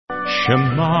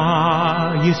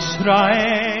Shema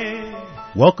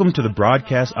Yisrael. Welcome to the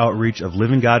broadcast outreach of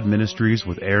Living God Ministries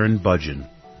with Aaron Budgeon.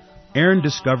 Aaron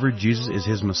discovered Jesus is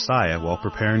his Messiah while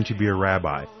preparing to be a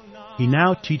rabbi. He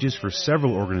now teaches for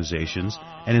several organizations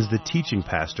and is the teaching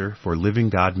pastor for Living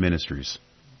God Ministries.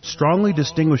 Strongly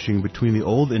distinguishing between the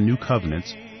Old and New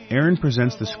Covenants, Aaron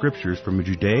presents the Scriptures from a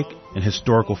Judaic and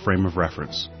historical frame of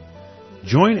reference.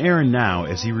 Join Aaron now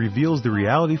as he reveals the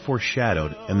reality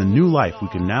foreshadowed and the new life we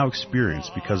can now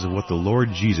experience because of what the Lord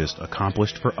Jesus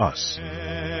accomplished for us.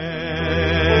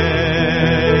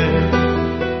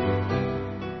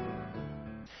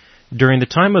 During the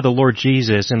time of the Lord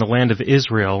Jesus in the land of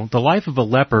Israel, the life of a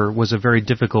leper was a very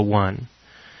difficult one.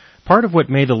 Part of what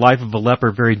made the life of a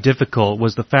leper very difficult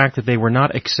was the fact that they were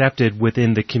not accepted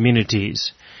within the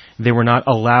communities. They were not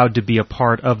allowed to be a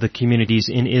part of the communities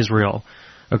in Israel.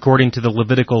 According to the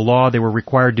Levitical law, they were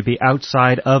required to be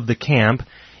outside of the camp.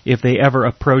 If they ever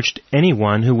approached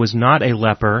anyone who was not a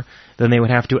leper, then they would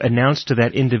have to announce to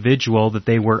that individual that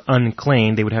they were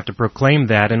unclean. They would have to proclaim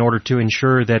that in order to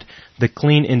ensure that the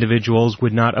clean individuals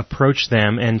would not approach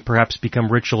them and perhaps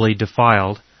become ritually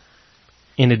defiled.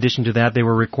 In addition to that, they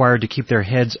were required to keep their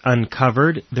heads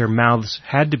uncovered, their mouths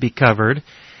had to be covered,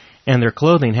 and their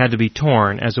clothing had to be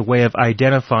torn as a way of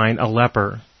identifying a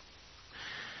leper.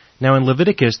 Now in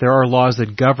Leviticus, there are laws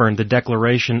that govern the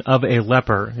declaration of a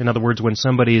leper. In other words, when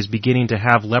somebody is beginning to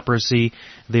have leprosy,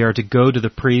 they are to go to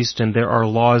the priest, and there are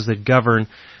laws that govern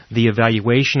the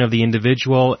evaluation of the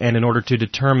individual and in order to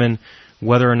determine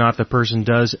whether or not the person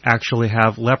does actually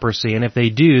have leprosy. And if they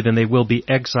do, then they will be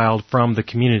exiled from the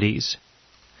communities.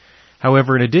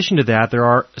 However, in addition to that, there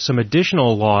are some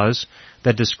additional laws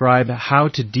that describe how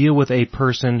to deal with a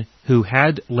person who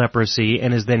had leprosy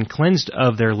and is then cleansed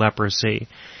of their leprosy.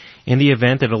 In the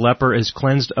event that a leper is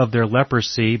cleansed of their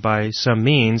leprosy by some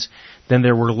means, then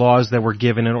there were laws that were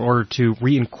given in order to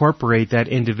reincorporate that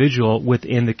individual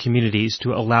within the communities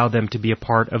to allow them to be a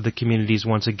part of the communities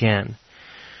once again.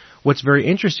 What's very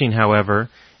interesting, however,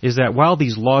 is that while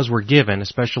these laws were given,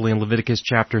 especially in Leviticus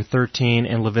chapter 13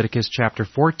 and Leviticus chapter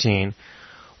 14,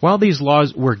 while these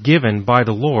laws were given by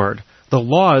the Lord, the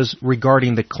laws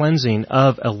regarding the cleansing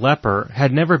of a leper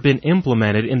had never been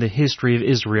implemented in the history of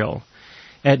Israel.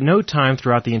 At no time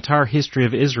throughout the entire history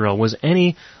of Israel was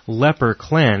any leper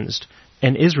cleansed,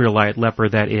 an Israelite leper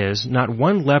that is. Not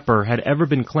one leper had ever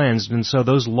been cleansed, and so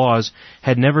those laws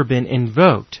had never been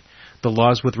invoked. The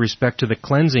laws with respect to the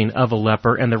cleansing of a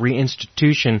leper and the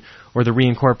reinstitution or the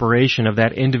reincorporation of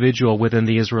that individual within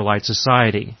the Israelite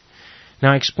society.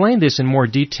 Now I explained this in more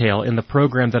detail in the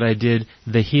program that I did,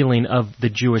 The Healing of the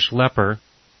Jewish Leper,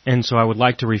 and so I would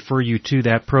like to refer you to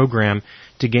that program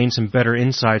to gain some better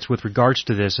insights with regards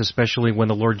to this, especially when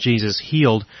the Lord Jesus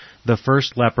healed the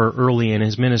first leper early in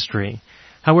his ministry.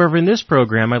 However, in this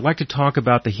program, I'd like to talk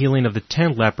about the healing of the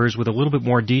 10 lepers with a little bit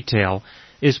more detail,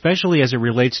 especially as it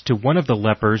relates to one of the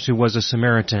lepers who was a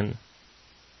Samaritan.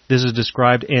 This is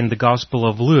described in the Gospel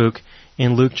of Luke,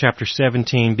 in Luke chapter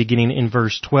 17, beginning in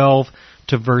verse 12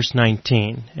 to verse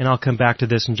 19. And I'll come back to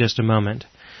this in just a moment.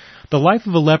 The life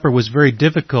of a leper was very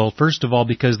difficult, first of all,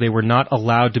 because they were not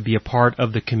allowed to be a part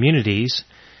of the communities.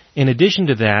 In addition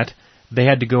to that, they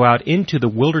had to go out into the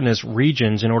wilderness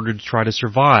regions in order to try to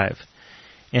survive.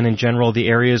 And in general, the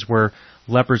areas where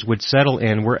lepers would settle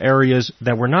in were areas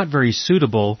that were not very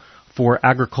suitable for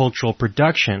agricultural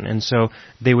production. And so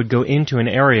they would go into an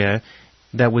area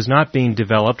that was not being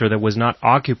developed or that was not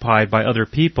occupied by other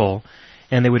people,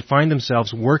 and they would find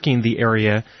themselves working the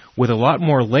area with a lot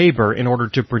more labor in order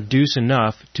to produce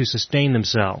enough to sustain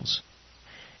themselves.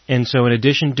 And so in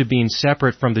addition to being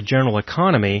separate from the general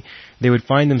economy, they would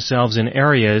find themselves in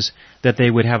areas that they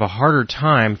would have a harder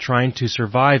time trying to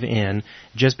survive in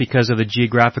just because of the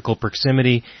geographical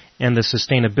proximity and the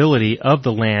sustainability of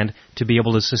the land to be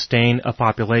able to sustain a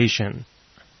population.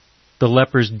 The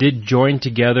lepers did join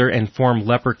together and form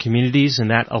leper communities, and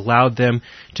that allowed them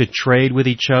to trade with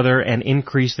each other and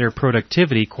increase their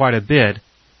productivity quite a bit,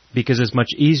 because it's much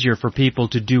easier for people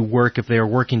to do work if they are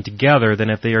working together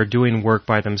than if they are doing work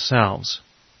by themselves.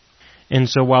 And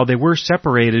so while they were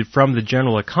separated from the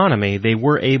general economy, they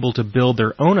were able to build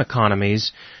their own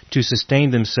economies to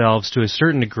sustain themselves to a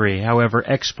certain degree. However,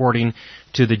 exporting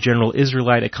to the general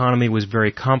Israelite economy was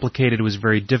very complicated, it was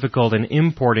very difficult, and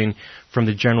importing from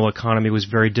the general economy was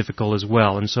very difficult as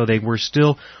well. And so they were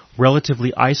still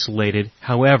relatively isolated.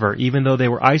 However, even though they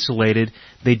were isolated,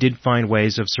 they did find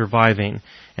ways of surviving.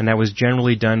 And that was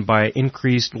generally done by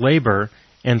increased labor,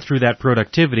 and through that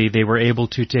productivity, they were able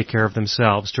to take care of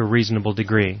themselves to a reasonable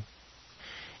degree.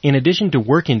 In addition to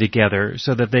working together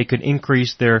so that they could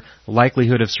increase their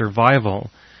likelihood of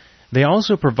survival, They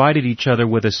also provided each other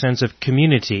with a sense of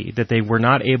community that they were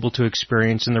not able to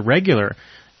experience in the regular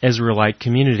Israelite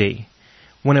community.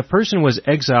 When a person was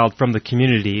exiled from the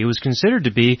community, it was considered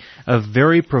to be a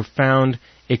very profound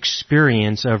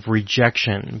experience of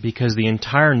rejection, because the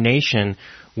entire nation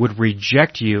would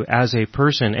reject you as a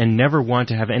person and never want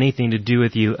to have anything to do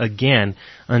with you again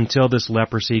until this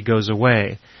leprosy goes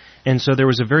away. And so there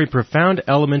was a very profound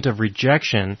element of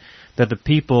rejection that the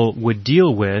people would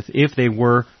deal with if they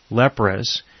were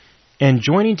leprous. And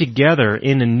joining together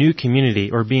in a new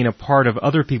community or being a part of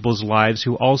other people's lives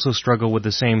who also struggle with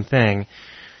the same thing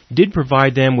did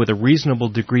provide them with a reasonable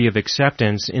degree of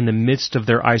acceptance in the midst of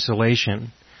their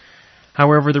isolation.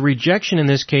 However, the rejection in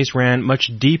this case ran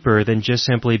much deeper than just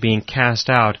simply being cast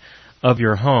out of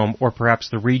your home or perhaps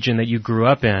the region that you grew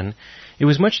up in. It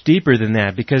was much deeper than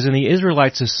that, because in the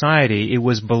Israelite society it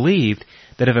was believed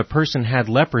that if a person had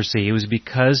leprosy, it was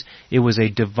because it was a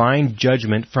divine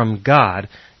judgment from God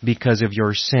because of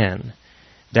your sin.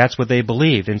 That's what they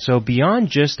believed. And so beyond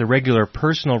just the regular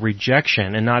personal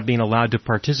rejection and not being allowed to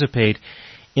participate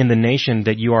in the nation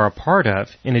that you are a part of,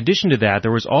 in addition to that,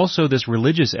 there was also this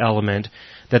religious element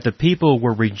that the people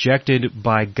were rejected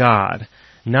by God,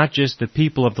 not just the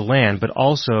people of the land, but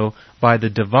also by the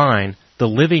divine, the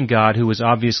living God who was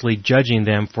obviously judging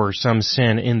them for some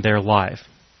sin in their life.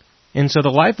 And so the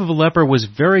life of a leper was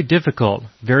very difficult,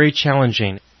 very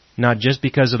challenging, not just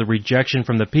because of the rejection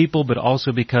from the people, but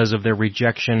also because of their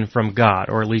rejection from God,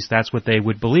 or at least that's what they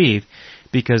would believe,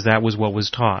 because that was what was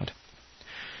taught.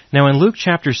 Now in Luke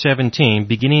chapter 17,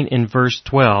 beginning in verse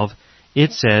 12,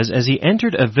 it says, "As he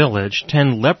entered a village,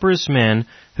 10 leprous men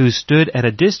who stood at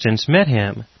a distance met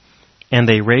him. And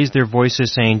they raised their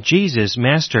voices, saying, 'Jesus,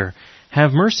 Master,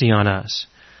 have mercy on us.'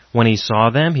 When he saw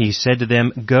them, he said to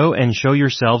them, 'Go and show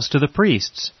yourselves to the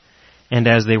priests.' And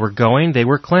as they were going, they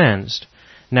were cleansed.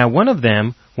 Now one of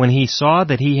them, when he saw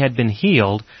that he had been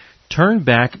healed, turned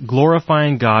back,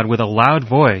 glorifying God with a loud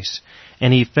voice,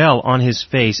 and he fell on his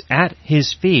face at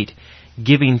his feet,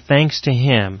 giving thanks to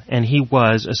him, and he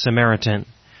was a Samaritan.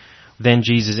 Then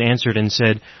Jesus answered and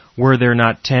said, 'Were there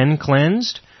not 10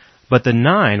 cleansed? But the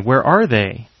 9, where are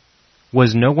they?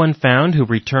 Was no one found who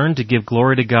returned to give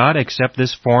glory to God except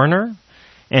this foreigner?'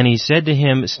 And he said to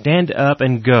him, 'Stand up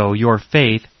and go, your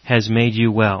faith has made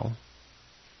you well.'"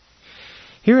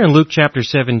 Here in Luke chapter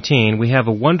 17, we have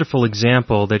a wonderful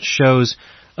example that shows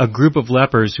a group of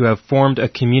lepers who have formed a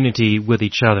community with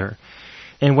each other.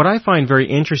 And what I find very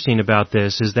interesting about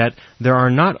this is that there are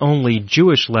not only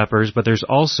Jewish lepers, but there's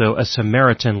also a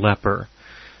Samaritan leper.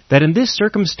 That in this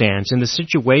circumstance, in the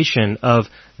situation of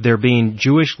there being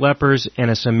Jewish lepers and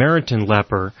a Samaritan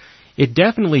leper, it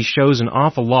definitely shows an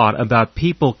awful lot about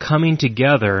people coming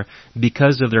together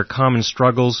because of their common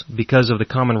struggles, because of the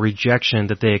common rejection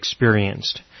that they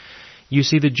experienced. You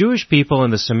see, the Jewish people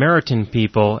and the Samaritan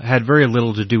people had very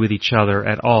little to do with each other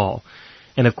at all.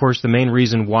 And of course, the main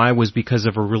reason why was because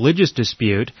of a religious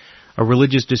dispute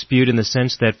in the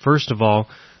sense that, first of all,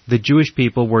 the Jewish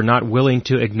people were not willing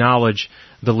to acknowledge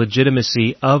the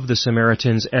legitimacy of the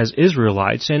Samaritans as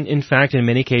Israelites, and in fact, in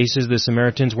many cases, the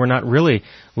Samaritans were not really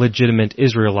legitimate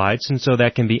Israelites, and so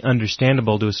that can be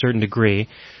understandable to a certain degree.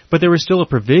 But there was still a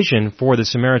provision for the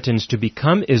Samaritans to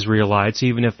become Israelites,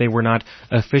 even if they were not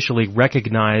officially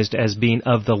recognized as being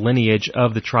of the lineage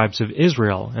of the tribes of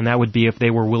Israel, and that would be if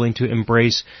they were willing to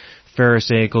embrace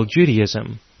Pharisaical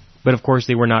Judaism. But of course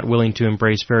they were not willing to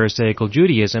embrace Pharisaical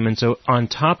Judaism, and so on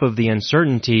top of the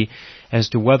uncertainty as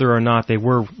to whether or not they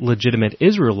were legitimate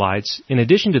Israelites, in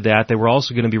addition to that, they were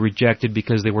also going to be rejected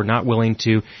because they were not willing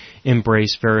to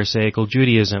embrace Pharisaical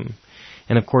Judaism.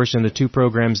 And of course, in the 2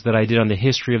 programs that I did on the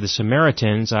history of the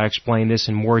Samaritans, I explained this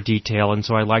in more detail, and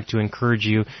so I'd like to encourage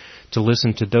you to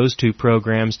listen to those 2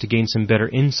 programs to gain some better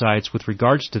insights with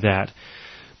regards to that.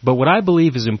 But what I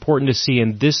believe is important to see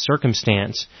in this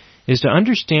circumstance is to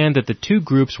understand that the 2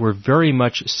 groups were very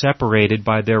much separated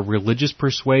by their religious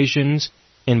persuasions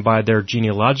and by their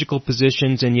genealogical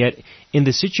positions, and yet in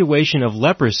the situation of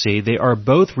leprosy, they are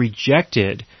both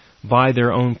rejected by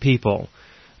their own people.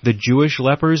 The Jewish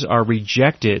lepers are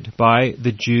rejected by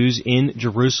the Jews in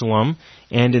Jerusalem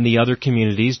and in the other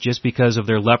communities just because of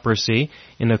their leprosy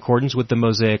in accordance with the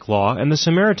Mosaic Law, and the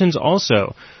Samaritans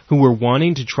also, who were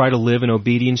wanting to try to live in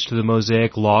obedience to the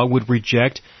Mosaic Law, would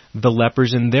reject the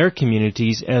lepers in their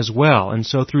communities as well. And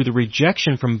so through the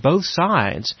rejection from both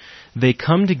sides, they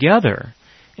come together.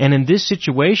 And in this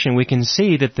situation, we can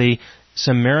see that the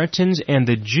Samaritans and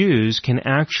the Jews can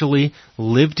actually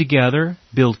live together,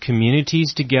 build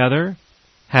communities together,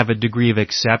 have a degree of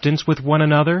acceptance with one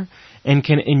another, and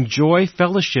can enjoy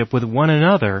fellowship with one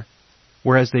another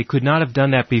whereas they could not have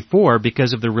done that before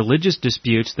because of the religious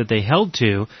disputes that they held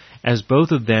to, as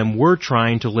both of them were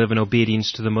trying to live in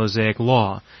obedience to the Mosaic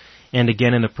Law. And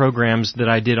again, in the programs that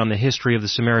I did on the history of the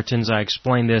Samaritans, I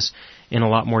explained this in a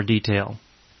lot more detail.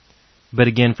 But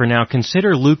again, for now,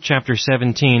 consider Luke chapter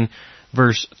 17,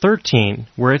 verse 13,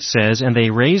 where it says, "And they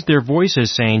raised their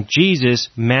voices, saying, 'Jesus,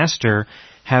 Master,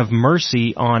 have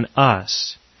mercy on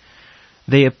us.'"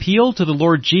 They appeal to the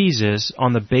Lord Jesus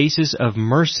on the basis of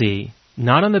mercy,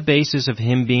 not on the basis of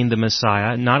Him being the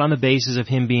Messiah, not on the basis of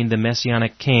Him being the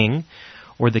Messianic King,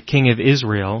 or the King of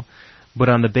Israel, but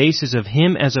on the basis of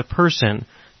Him as a person,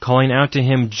 calling out to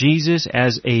Him Jesus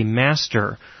as a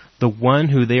Master, the one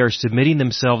who they are submitting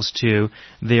themselves to.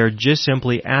 They are just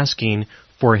simply asking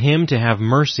for Him to have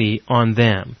mercy on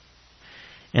them.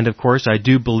 And of course, I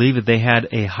do believe that they had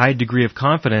a high degree of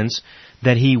confidence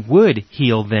that He would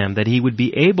heal them, that He would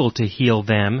be able to heal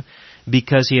them,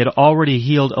 because He had already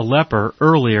healed a leper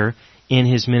earlier in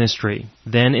His ministry.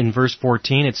 Then in verse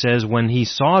 14 it says, "When He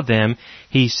saw them,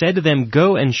 He said to them,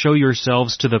 'Go and show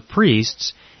yourselves to the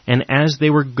priests,' and as they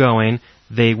were going,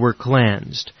 they were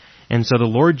cleansed." And so the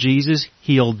Lord Jesus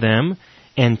healed them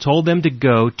and told them to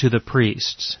go to the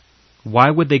priests. Why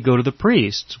would they go to the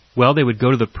priests? Well, they would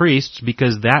go to the priests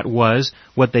because that was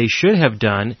what they should have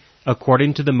done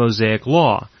according to the Mosaic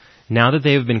Law. Now that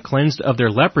they have been cleansed of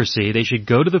their leprosy, they should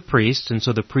go to the priests, and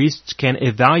so the priests can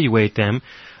evaluate them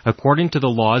according to the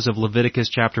laws of Leviticus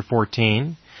chapter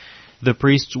 14. The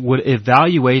priests would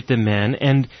evaluate the men,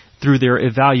 and through their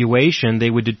evaluation,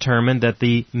 they would determine that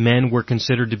the men were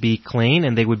considered to be clean,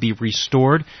 and they would be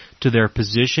restored to their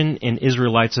position in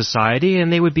Israelite society,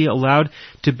 and they would be allowed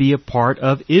to be a part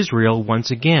of Israel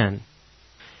once again.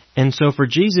 And so for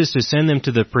Jesus to send them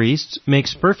to the priests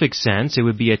makes perfect sense. It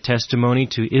would be a testimony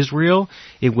to Israel.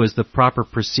 It was the proper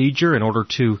procedure in order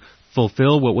to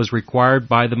fulfill what was required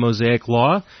by the Mosaic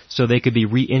Law, so they could be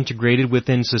reintegrated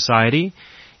within society.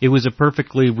 It was a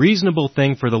perfectly reasonable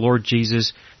thing for the Lord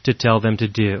Jesus to tell them to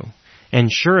do.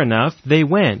 And sure enough, they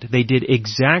went. They did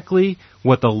exactly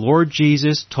what the Lord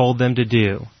Jesus told them to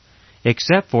do,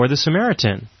 except for the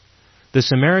Samaritan. The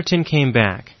Samaritan came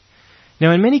back.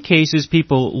 Now, in many cases,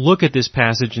 people look at this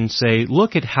passage and say,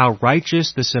 look at how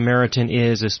righteous the Samaritan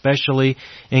is, especially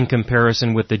in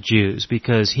comparison with the Jews,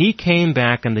 because he came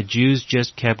back and the Jews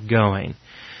just kept going.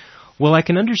 Well, I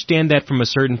can understand that from a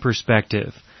certain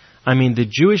perspective. I mean, the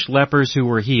Jewish lepers who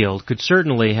were healed could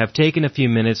certainly have taken a few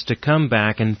minutes to come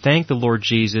back and thank the Lord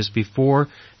Jesus before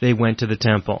they went to the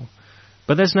temple.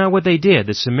 But that's not what they did.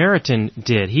 The Samaritan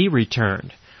did. He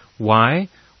returned. Why?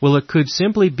 Well, it could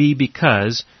simply be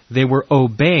because they were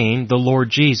obeying the Lord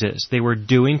Jesus. They were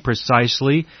doing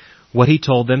precisely what He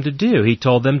told them to do. He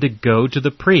told them to go to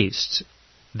the priests.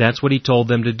 That's what He told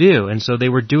them to do. And so they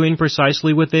were doing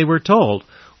precisely what they were told.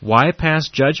 Why pass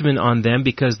judgment on them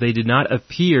because they did not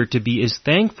appear to be as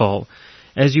thankful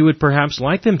as you would perhaps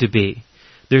like them to be?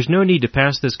 There's no need to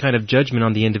pass this kind of judgment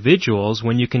on the individuals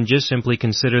when you can just simply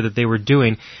consider that they were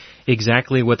doing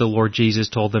exactly what the Lord Jesus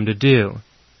told them to do.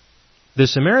 The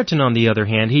Samaritan, on the other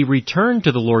hand, he returned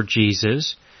to the Lord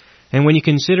Jesus, and when you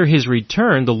consider his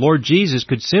return, the Lord Jesus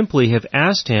could simply have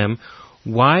asked him,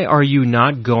 "Why are you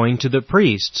not going to the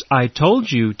priests? I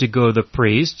told you to go to the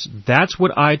priests. That's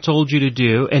what I told you to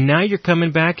do, and now you're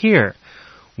coming back here.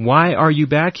 Why are you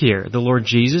back here?" The Lord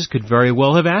Jesus could very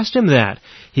well have asked him that.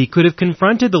 He could have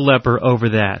confronted the leper over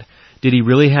that. Did he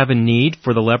really have a need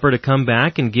for the leper to come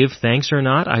back and give thanks or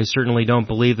not? I certainly don't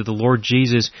believe that the Lord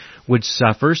Jesus would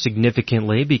suffer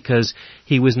significantly because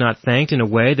he was not thanked in a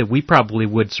way that we probably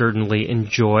would certainly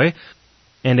enjoy.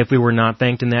 And if we were not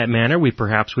thanked in that manner, we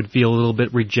perhaps would feel a little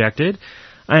bit rejected.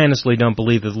 I honestly don't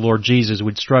believe that the Lord Jesus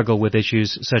would struggle with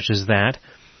issues such as that.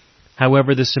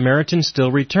 However, the Samaritan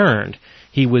still returned.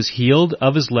 He was healed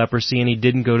of his leprosy and he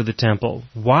didn't go to the temple.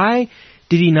 Why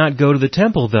did he not go to the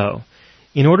temple, though?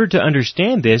 In order to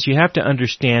understand this, you have to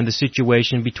understand the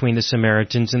situation between the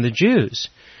Samaritans and the Jews.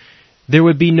 There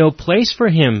would be no place for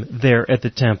him there at the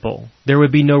temple. There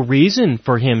would be no reason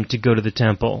for him to go to the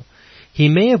temple. He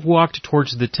may have walked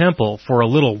towards the temple for a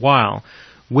little while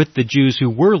with the Jews who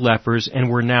were lepers and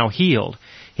were now healed.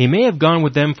 He may have gone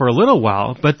with them for a little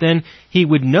while, but then he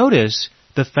would notice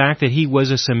the fact that he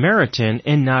was a Samaritan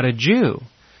and not a Jew.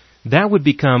 That would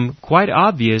become quite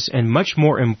obvious and much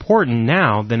more important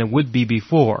now than it would be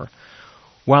before.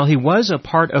 While he was a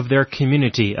part of their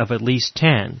community of at least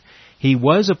 10, he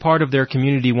was a part of their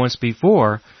community once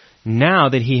before. Now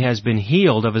that he has been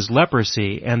healed of his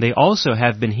leprosy, and they also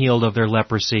have been healed of their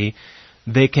leprosy,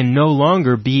 they can no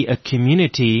longer be a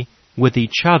community with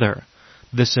each other.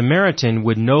 The Samaritan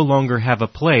would no longer have a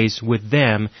place with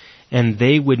them and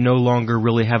they would no longer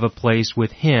really have a place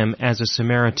with him as a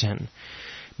Samaritan.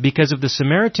 Because if the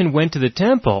Samaritan went to the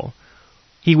temple,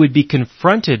 he would be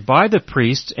confronted by the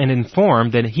priests and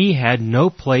informed that he had no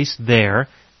place there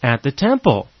at the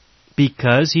temple,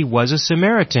 because he was a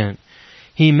Samaritan.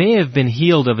 He may have been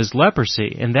healed of his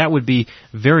leprosy, and that would be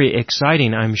very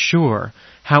exciting, I'm sure.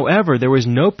 However, there was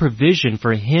no provision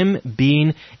for him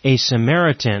being a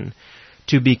Samaritan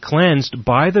to be cleansed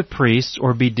by the priests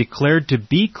or be declared to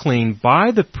be clean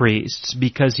by the priests,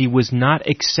 because he was not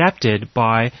accepted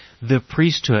by the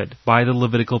priesthood, by the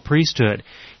Levitical priesthood.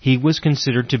 He was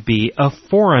considered to be a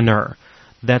foreigner.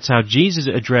 That's how Jesus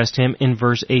addressed him in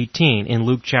verse 18. In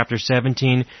Luke chapter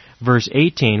 17, verse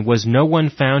 18, was no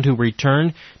one found who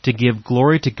returned to give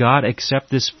glory to God except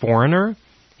this foreigner?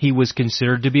 He was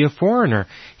considered to be a foreigner.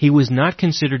 He was not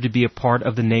considered to be a part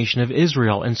of the nation of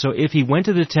Israel. And so if he went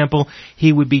to the temple,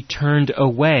 he would be turned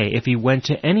away. If he went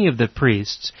to any of the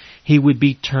priests, he would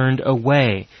be turned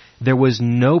away. There was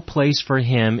no place for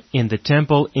him in the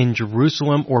temple, in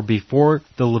Jerusalem, or before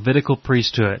the Levitical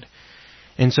priesthood.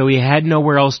 And so he had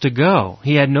nowhere else to go.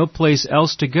 He had no place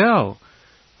else to go.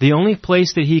 The only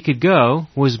place that he could go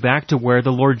was back to where the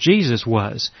Lord Jesus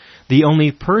was. The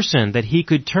only person that he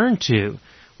could turn to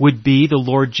would be the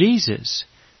Lord Jesus.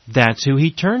 That's who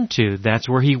he turned to. That's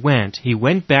where he went. He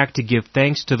went back to give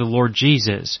thanks to the Lord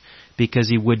Jesus, because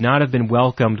he would not have been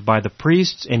welcomed by the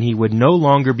priests, and he would no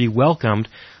longer be welcomed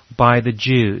by the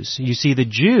Jews. You see, the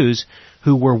Jews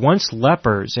who were once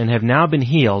lepers and have now been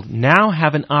healed now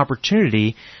have an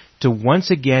opportunity to once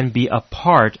again be a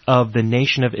part of the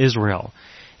nation of Israel.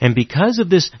 And because of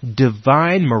this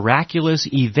divine, miraculous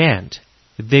event,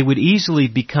 they would easily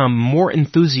become more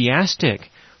enthusiastic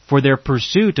for their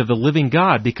pursuit of the living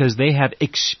God, because they have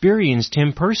experienced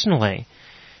him personally.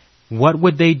 What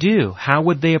would they do? How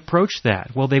would they approach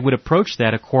that? Well, they would approach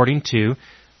that according to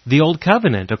the Old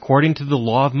Covenant, according to the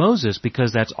law of Moses,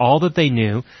 because that's all that they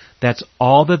knew, that's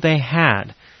all that they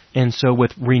had. And so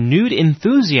with renewed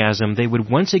enthusiasm, they would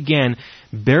once again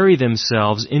bury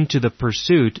themselves into the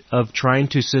pursuit of trying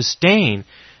to sustain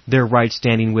their right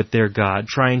standing with their God,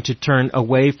 trying to turn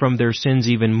away from their sins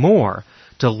even more,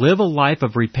 to live a life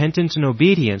of repentance and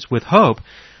obedience with hope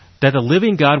that the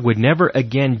living God would never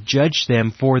again judge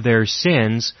them for their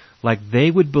sins like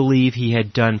they would believe he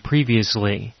had done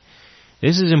previously.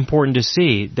 This is important to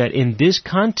see, that in this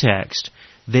context,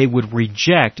 they would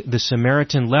reject the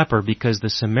Samaritan leper because the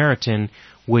Samaritan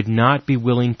would not be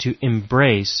willing to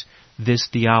embrace this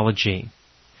theology.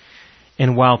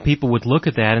 And while people would look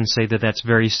at that and say that that's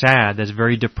very sad, that's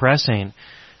very depressing,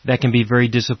 that can be very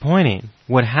disappointing,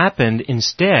 what happened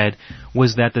instead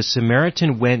was that the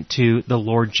Samaritan went to the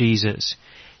Lord Jesus.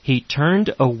 He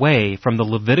turned away from the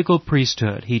Levitical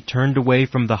priesthood. He turned away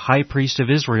from the high priest of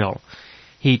Israel.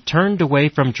 He turned away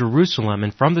from Jerusalem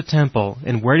and from the temple.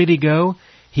 And where did he go?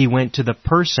 He went to the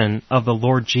person of the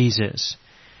Lord Jesus.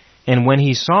 And when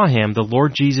he saw him, the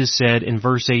Lord Jesus said in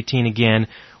verse 18 again,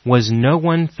 was no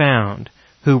one found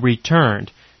who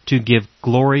returned to give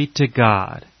glory to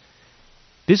God.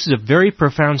 This is a very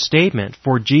profound statement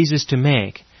for Jesus to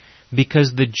make,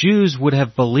 because the Jews would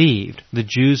have believed, the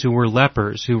Jews who were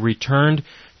lepers, who returned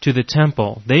to the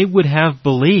temple, they would have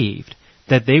believed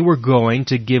that they were going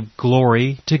to give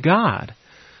glory to God.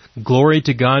 Glory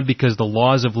to God because the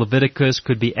laws of Leviticus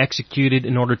could be executed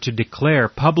in order to declare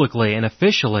publicly and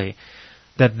officially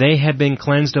that they had been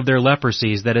cleansed of their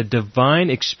leprosies, that a divine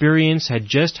experience had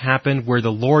just happened where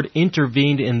the Lord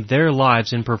intervened in their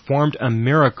lives and performed a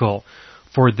miracle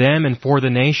for them and for the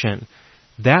nation.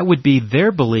 That would be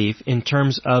their belief in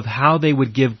terms of how they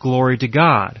would give glory to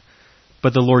God.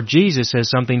 But the Lord Jesus says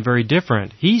something very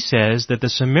different. He says that the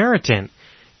Samaritan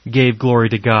gave glory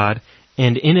to God,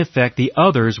 and in effect the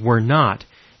others were not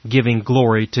giving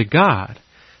glory to God.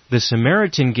 The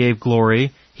Samaritan gave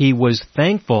glory. He was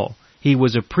thankful. He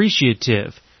was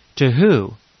appreciative. To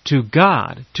who? To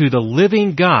God, to the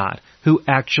living God who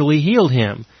actually healed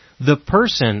him. The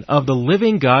person of the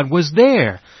living God was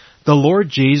there. The Lord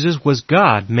Jesus was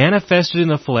God, manifested in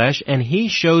the flesh, and he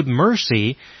showed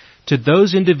mercy to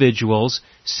those individuals,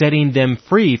 setting them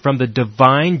free from the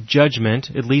divine judgment,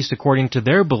 at least according to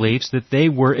their beliefs, that they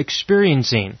were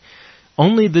experiencing.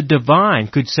 Only the divine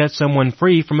could set someone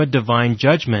free from a divine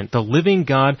judgment. The living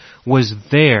God was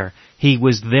there. He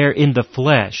was there in the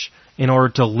flesh in order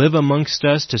to live amongst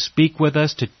us, to speak with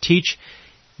us, to teach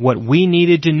what we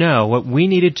needed to know, what we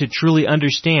needed to truly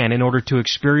understand in order to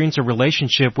experience a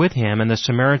relationship with him. And the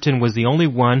Samaritan was the only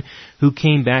one who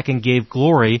came back and gave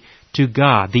glory to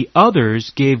God. The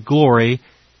others gave glory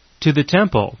to the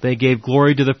temple. They gave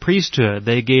glory to the priesthood.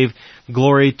 They gave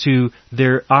glory to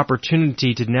their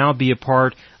opportunity to now be a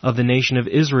part of the nation of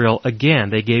Israel again.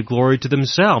 They gave glory to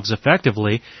themselves,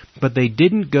 effectively, but they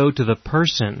didn't go to the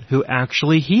person who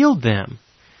actually healed them.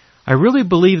 I really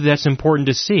believe that's important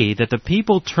to see, that the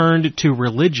people turned to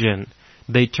religion.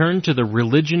 They turned to the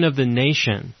religion of the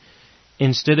nation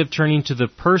instead of turning to the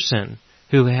person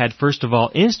who had first of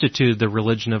all instituted the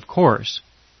religion, of course,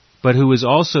 but who was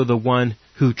also the one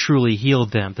who truly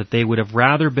healed them, that they would have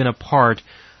rather been a part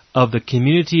of the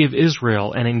community of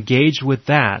Israel and engaged with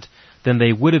that than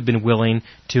they would have been willing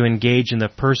to engage in the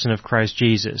person of Christ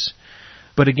Jesus.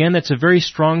 But again, that's a very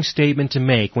strong statement to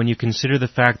make when you consider the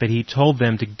fact that he told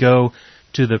them to go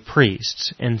to the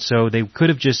priests. And so they could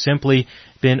have just simply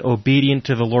been obedient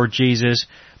to the Lord Jesus.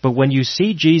 But when you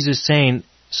see Jesus saying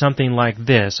something like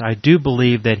this, I do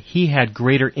believe that he had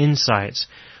greater insights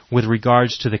with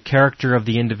regards to the character of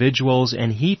the individuals,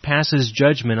 and he passes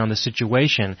judgment on the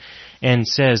situation and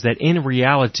says that in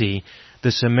reality,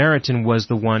 the Samaritan was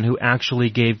the one who actually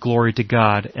gave glory to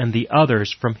God, and the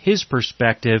others, from his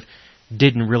perspective,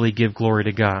 didn't really give glory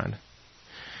to God.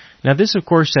 Now this, of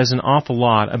course, says an awful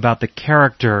lot about the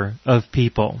character of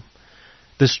people.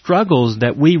 The struggles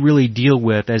that we really deal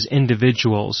with as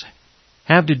individuals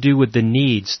have to do with the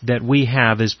needs that we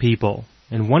have as people.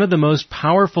 And one of the most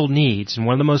powerful needs, and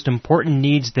one of the most important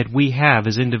needs that we have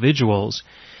as individuals,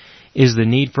 is the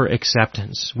need for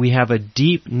acceptance. We have a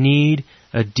deep need,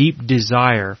 a deep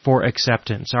desire for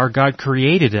acceptance. Our God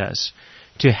created us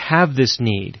to have this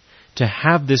need, to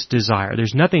have this desire.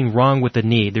 There's nothing wrong with the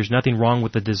need. There's nothing wrong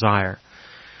with the desire.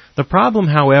 The problem,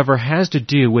 however, has to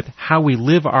do with how we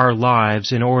live our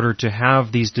lives in order to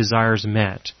have these desires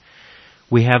met.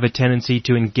 We have a tendency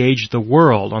to engage the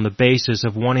world on the basis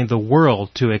of wanting the world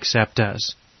to accept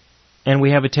us. And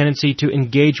we have a tendency to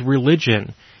engage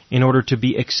religion in order to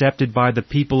be accepted by the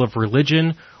people of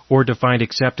religion or to find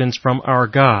acceptance from our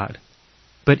God.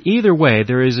 But either way,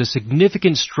 there is a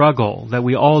significant struggle that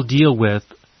we all deal with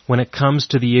when it comes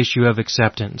to the issue of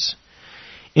acceptance.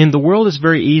 In the world, it's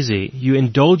very easy. You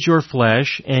indulge your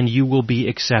flesh and you will be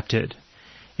accepted.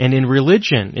 And in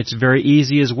religion, it's very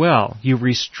easy as well. You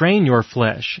restrain your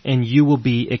flesh and you will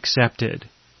be accepted.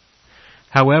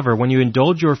 However, when you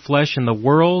indulge your flesh in the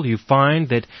world, you find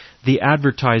that the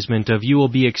advertisement of you will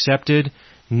be accepted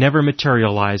never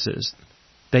materializes,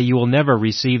 that you will never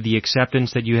receive the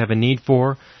acceptance that you have a need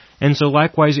for. And so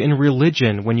likewise in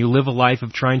religion, when you live a life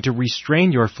of trying to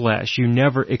restrain your flesh, you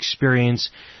never experience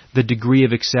the degree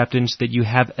of acceptance that you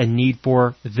have a need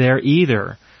for there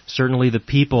either. Certainly the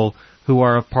people who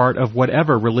are a part of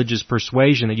whatever religious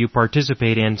persuasion that you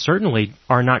participate in certainly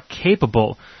are not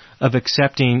capable of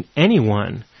accepting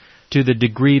anyone to the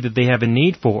degree that they have a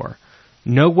need for.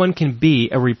 No one can be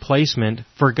a replacement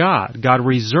for God. God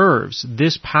reserves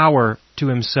this power to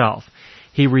himself.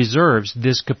 He reserves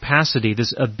this capacity,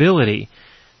 this ability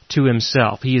to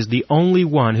himself. He is the only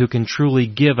one who can truly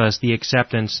give us the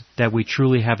acceptance that we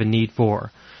truly have a need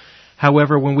for.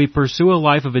 However, when we pursue a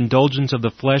life of indulgence of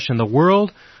the flesh and the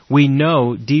world, we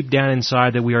know deep down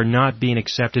inside that we are not being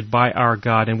accepted by our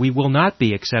God, and we will not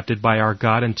be accepted by our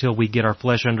God until we get our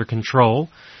flesh under control.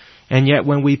 And yet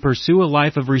when we pursue a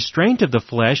life of restraint of the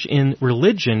flesh in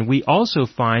religion, we also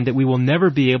find that we will never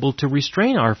be able to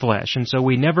restrain our flesh, and so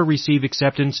we never receive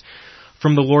acceptance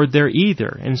from the Lord there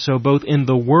either. And so both in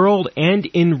the world and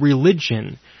in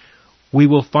religion, we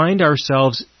will find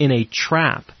ourselves in a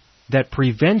trap that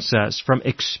prevents us from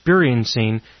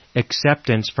experiencing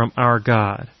acceptance from our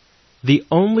God. The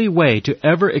only way to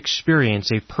ever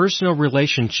experience a personal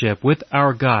relationship with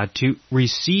our God, to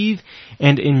receive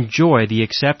and enjoy the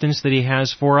acceptance that He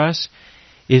has for us,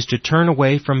 is to turn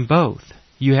away from both.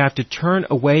 You have to turn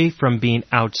away from being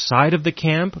outside of the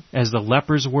camp, as the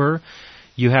lepers were.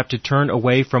 You have to turn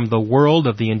away from the world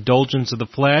of the indulgence of the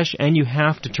flesh, and you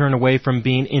have to turn away from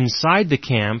being inside the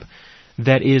camp,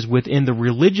 that is within the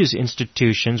religious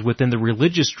institutions, within the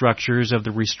religious structures of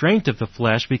the restraint of the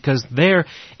flesh, because there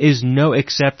is no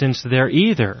acceptance there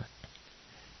either.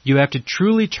 You have to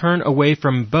truly turn away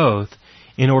from both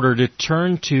in order to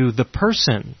turn to the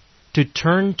person, to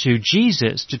turn to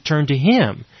Jesus, to turn to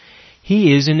Him.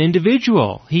 He is an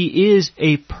individual. He is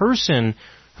a person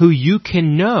who you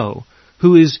can know,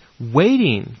 who is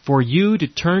waiting for you to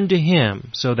turn to Him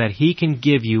so that He can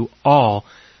give you all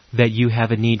that you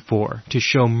have a need for, to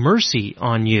show mercy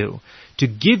on you, to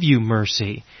give you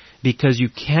mercy, because you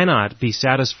cannot be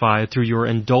satisfied through your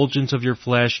indulgence of your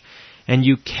flesh, and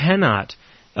you cannot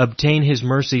obtain His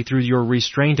mercy through your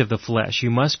restraint of the flesh. You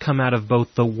must come out of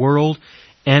both the world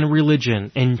and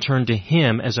religion and turn to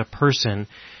Him as a person,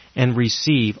 and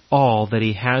receive all that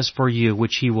He has for you,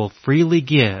 which He will freely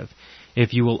give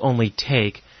if you will only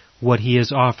take what He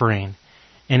is offering.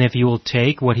 And if you will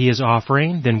take what He is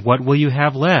offering, then what will you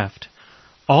have left?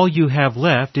 All you have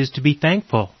left is to be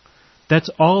thankful. That's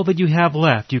all that you have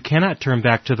left. You cannot turn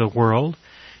back to the world.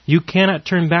 You cannot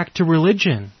turn back to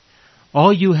religion.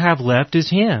 All you have left is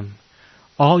Him.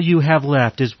 All you have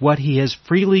left is what He has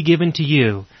freely given to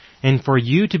you, and for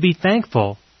you to be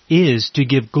thankful is to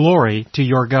give glory to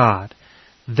your God.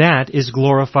 That is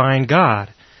glorifying God.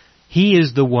 He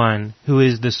is the one who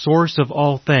is the source of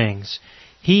all things.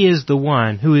 He is the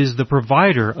one who is the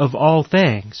provider of all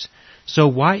things. So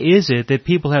why is it that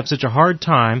people have such a hard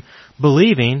time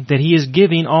believing that He is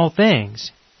giving all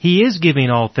things? He is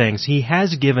giving all things. He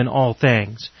has given all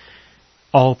things.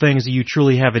 All things that you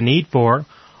truly have a need for.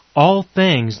 All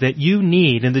things that you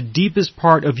need in the deepest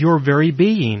part of your very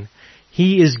being.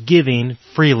 He is giving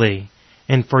freely.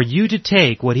 And for you to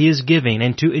take what He is giving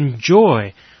and to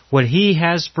enjoy what He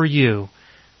has for you,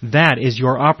 that is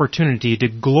your opportunity to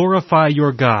glorify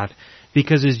your God.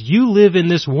 Because as you live in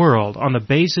this world on the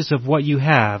basis of what you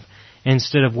have,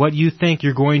 instead of what you think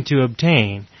you're going to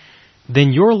obtain,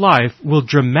 then your life will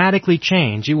dramatically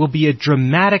change. It will be a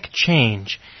dramatic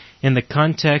change in the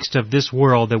context of this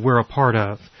world that we're a part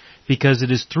of. Because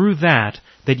it is through that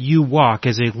you walk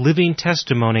as a living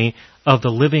testimony of the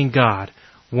living God,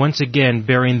 once again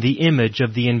bearing the image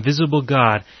of the invisible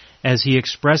God as He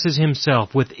expresses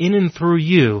Himself within and through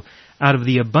you out of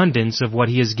the abundance of what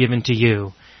He has given to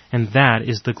you. And that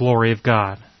is the glory of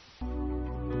God.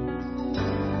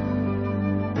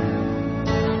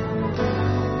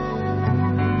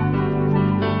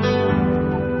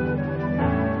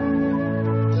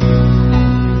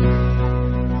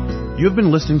 You have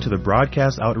been listening to the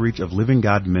broadcast outreach of Living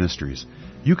God Ministries.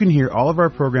 You can hear all of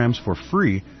our programs for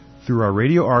free through our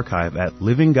radio archive at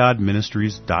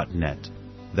livinggodministries.net.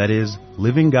 That is,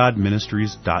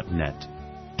 livinggodministries.net.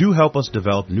 Do help us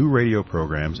develop new radio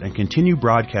programs and continue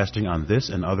broadcasting on this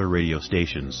and other radio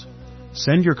stations.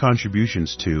 Send your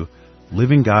contributions to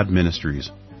Living God Ministries,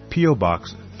 P.O.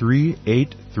 Box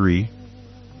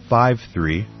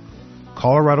 38353,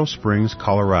 Colorado Springs,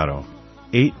 Colorado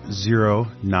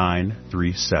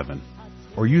 80937,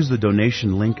 or use the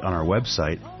donation link on our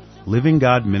website,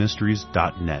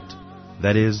 livinggodministries.net.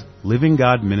 That is,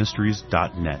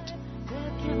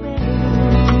 livinggodministries.net.